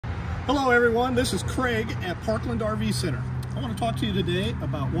Hello everyone, this is Craig at Parkland RV Center. I want to talk to you today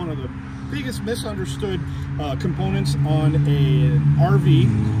about one of the biggest misunderstood components on an RV,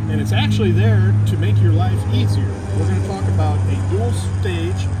 and it's actually there to make your life easier. We're going to talk about a dual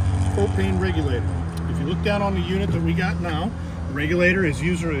stage propane regulator. If you look down on the unit that we got now, the regulator is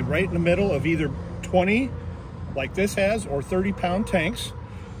usually right in the middle of either 20, like this has, or 30-pound tanks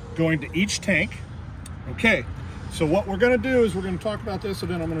going to each tank. Okay. So what we're going to do is we're going to talk about this,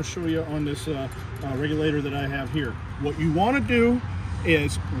 and then I'm going to show you on this regulator that I have here. What you want to do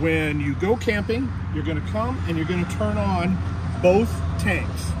is when you go camping, you're going to come and you're going to turn on both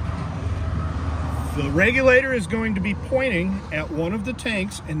tanks. The regulator is going to be pointing at one of the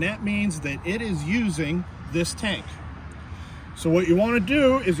tanks, and that means that it is using this tank. So what you want to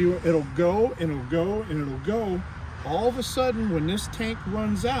do is it'll go and it'll go and it'll go. All of a sudden, when this tank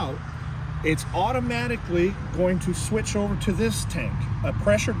runs out, it's automatically going to switch over to this tank. A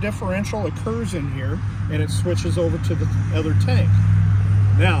pressure differential occurs in here and it switches over to the other tank.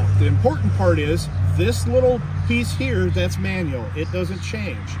 Now, the important part is this little piece here, that's manual. It doesn't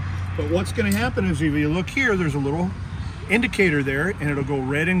change. But what's going to happen is if you look here, there's a little indicator there and it'll go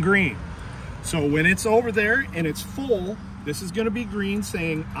red and green. So when it's over there and it's full, this is going to be green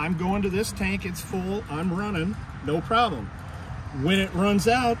saying, I'm going to this tank, it's full, I'm running, no problem. When it runs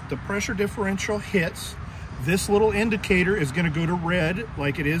out, the pressure differential hits. This little indicator is going to go to red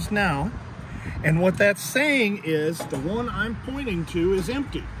like it is now. And what that's saying is the one I'm pointing to is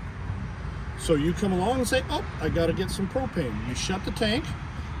empty. So you come along and say, oh, I got to get some propane. You shut the tank,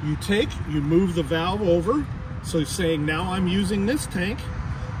 you move the valve over. So it's saying now I'm using this tank.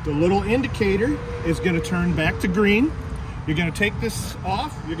 The little indicator is going to turn back to green. You're going to take this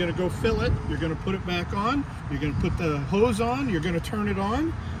off, you're going to go fill it, you're going to put it back on, you're going to put the hose on, you're going to turn it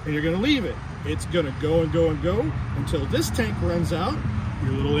on, and you're going to leave it. It's going to go and go and go until this tank runs out.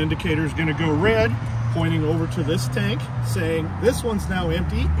 Your little indicator is going to go red, pointing over to this tank, saying this one's now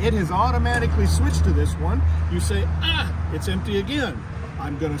empty. It has automatically switched to this one. You say, it's empty again.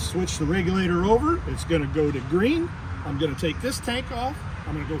 I'm going to switch the regulator over. It's going to go to green. I'm going to take this tank off.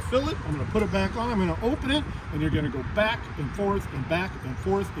 I'm going to go fill it, I'm going to put it back on, I'm going to open it, and you're going to go back and forth and back and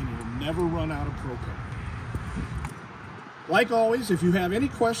forth, and you'll never run out of propane. Like always, if you have any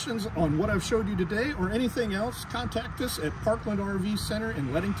questions on what I've showed you today or anything else, contact us at Parkland RV Center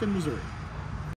in Leadington, Missouri.